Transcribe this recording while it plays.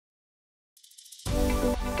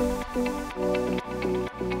Even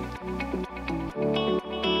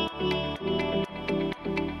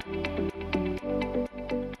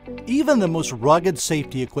the most rugged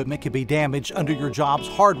safety equipment can be damaged under your job's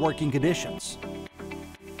hard working conditions.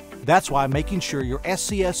 That's why making sure your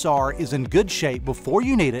SCSR is in good shape before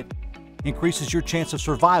you need it increases your chance of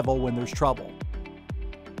survival when there's trouble.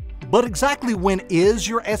 But exactly when is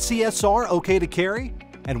your SCSR okay to carry?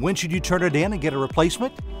 And when should you turn it in and get a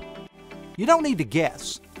replacement? You don't need to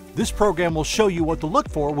guess. This program will show you what to look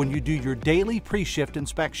for when you do your daily pre-shift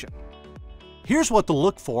inspection. Here's what to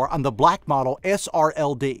look for on the black model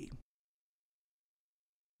SRLD.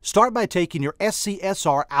 Start by taking your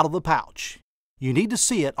SCSR out of the pouch. You need to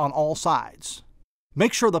see it on all sides.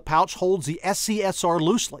 Make sure the pouch holds the SCSR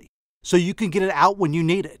loosely so you can get it out when you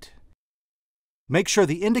need it. Make sure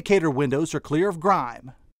the indicator windows are clear of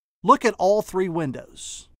grime. Look at all three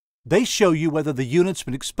windows. They show you whether the unit's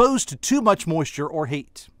been exposed to too much moisture or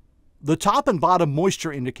heat. The top and bottom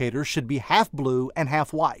moisture indicators should be half blue and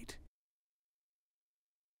half white.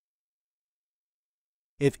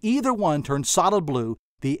 If either one turns solid blue,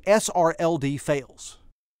 the SRLD fails.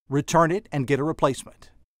 Return it and get a replacement.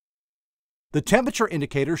 The temperature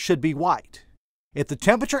indicator should be white. If the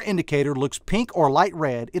temperature indicator looks pink or light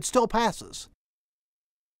red, it still passes.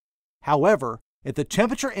 However, if the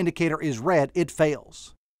temperature indicator is red, it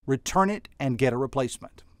fails. Return it and get a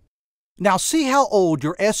replacement. Now see how old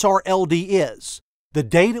your SRLD is. The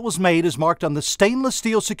date it was made is marked on the stainless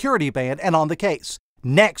steel security band and on the case,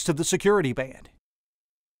 next to the security band.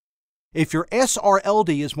 If your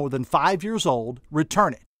SRLD is more than 5 years old,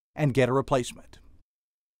 return it and get a replacement.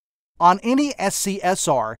 On any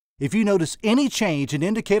SCSR, if you notice any change in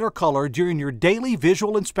indicator color during your daily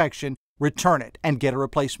visual inspection, return it and get a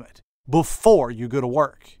replacement before you go to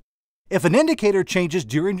work. If an indicator changes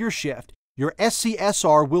during your shift, your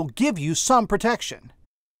SCSR will give you some protection.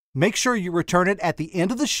 Make sure you return it at the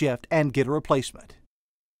end of the shift and get a replacement.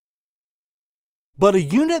 But a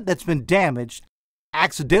unit that's been damaged,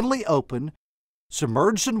 accidentally opened,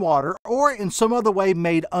 submerged in water, or in some other way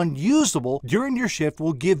made unusable during your shift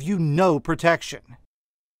will give you no protection.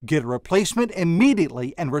 Get a replacement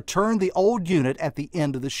immediately and return the old unit at the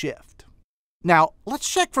end of the shift. Now, let's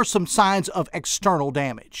check for some signs of external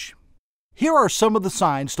damage. Here are some of the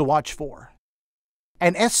signs to watch for.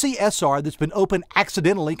 An SCSR that's been opened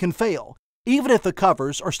accidentally can fail, even if the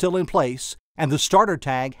covers are still in place and the starter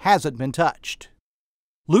tag hasn't been touched.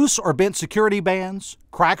 Loose or bent security bands,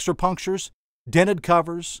 cracks or punctures, dented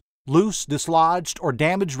covers, loose, dislodged, or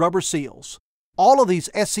damaged rubber seals. All of these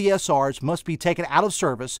SCSRs must be taken out of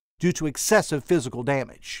service due to excessive physical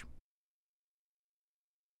damage.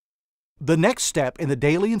 The next step in the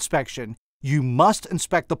daily inspection, you must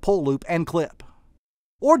inspect the pull loop and clip.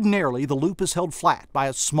 Ordinarily, the loop is held flat by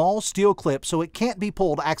a small steel clip so it can't be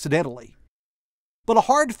pulled accidentally. But a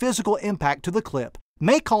hard physical impact to the clip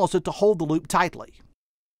may cause it to hold the loop tightly.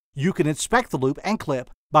 You can inspect the loop and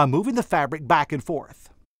clip by moving the fabric back and forth.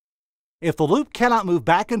 If the loop cannot move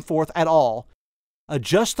back and forth at all,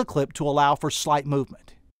 adjust the clip to allow for slight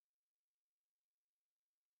movement.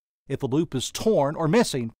 If the loop is torn or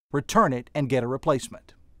missing, return it and get a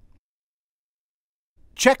replacement.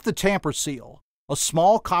 Check the tamper seal, a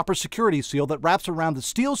small copper security seal that wraps around the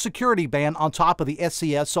steel security band on top of the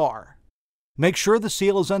SCSR. Make sure the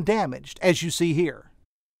seal is undamaged, as you see here.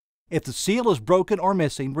 If the seal is broken or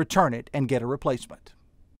missing, return it and get a replacement.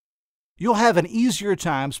 You'll have an easier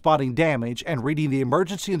time spotting damage and reading the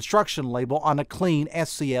emergency instruction label on a clean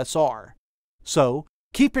SCSR. So,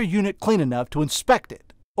 keep your unit clean enough to inspect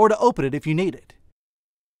it or to open it if you need it.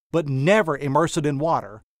 But never immerse it in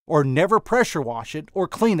water, or never pressure wash it or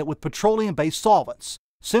clean it with petroleum-based solvents.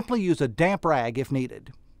 Simply use a damp rag if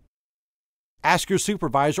needed. Ask your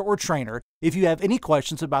supervisor or trainer if you have any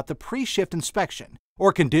questions about the pre-shift inspection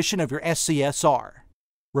or condition of your SCSR.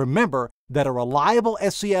 Remember that a reliable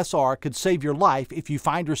SCSR could save your life if you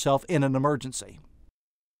find yourself in an emergency.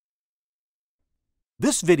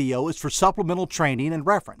 This video is for supplemental training and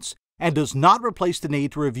reference and does not replace the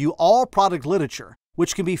need to review all product literature,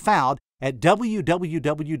 which can be found at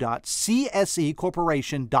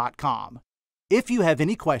www.csecorporation.com. If you have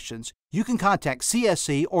any questions, you can contact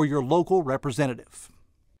CSE or your local representative.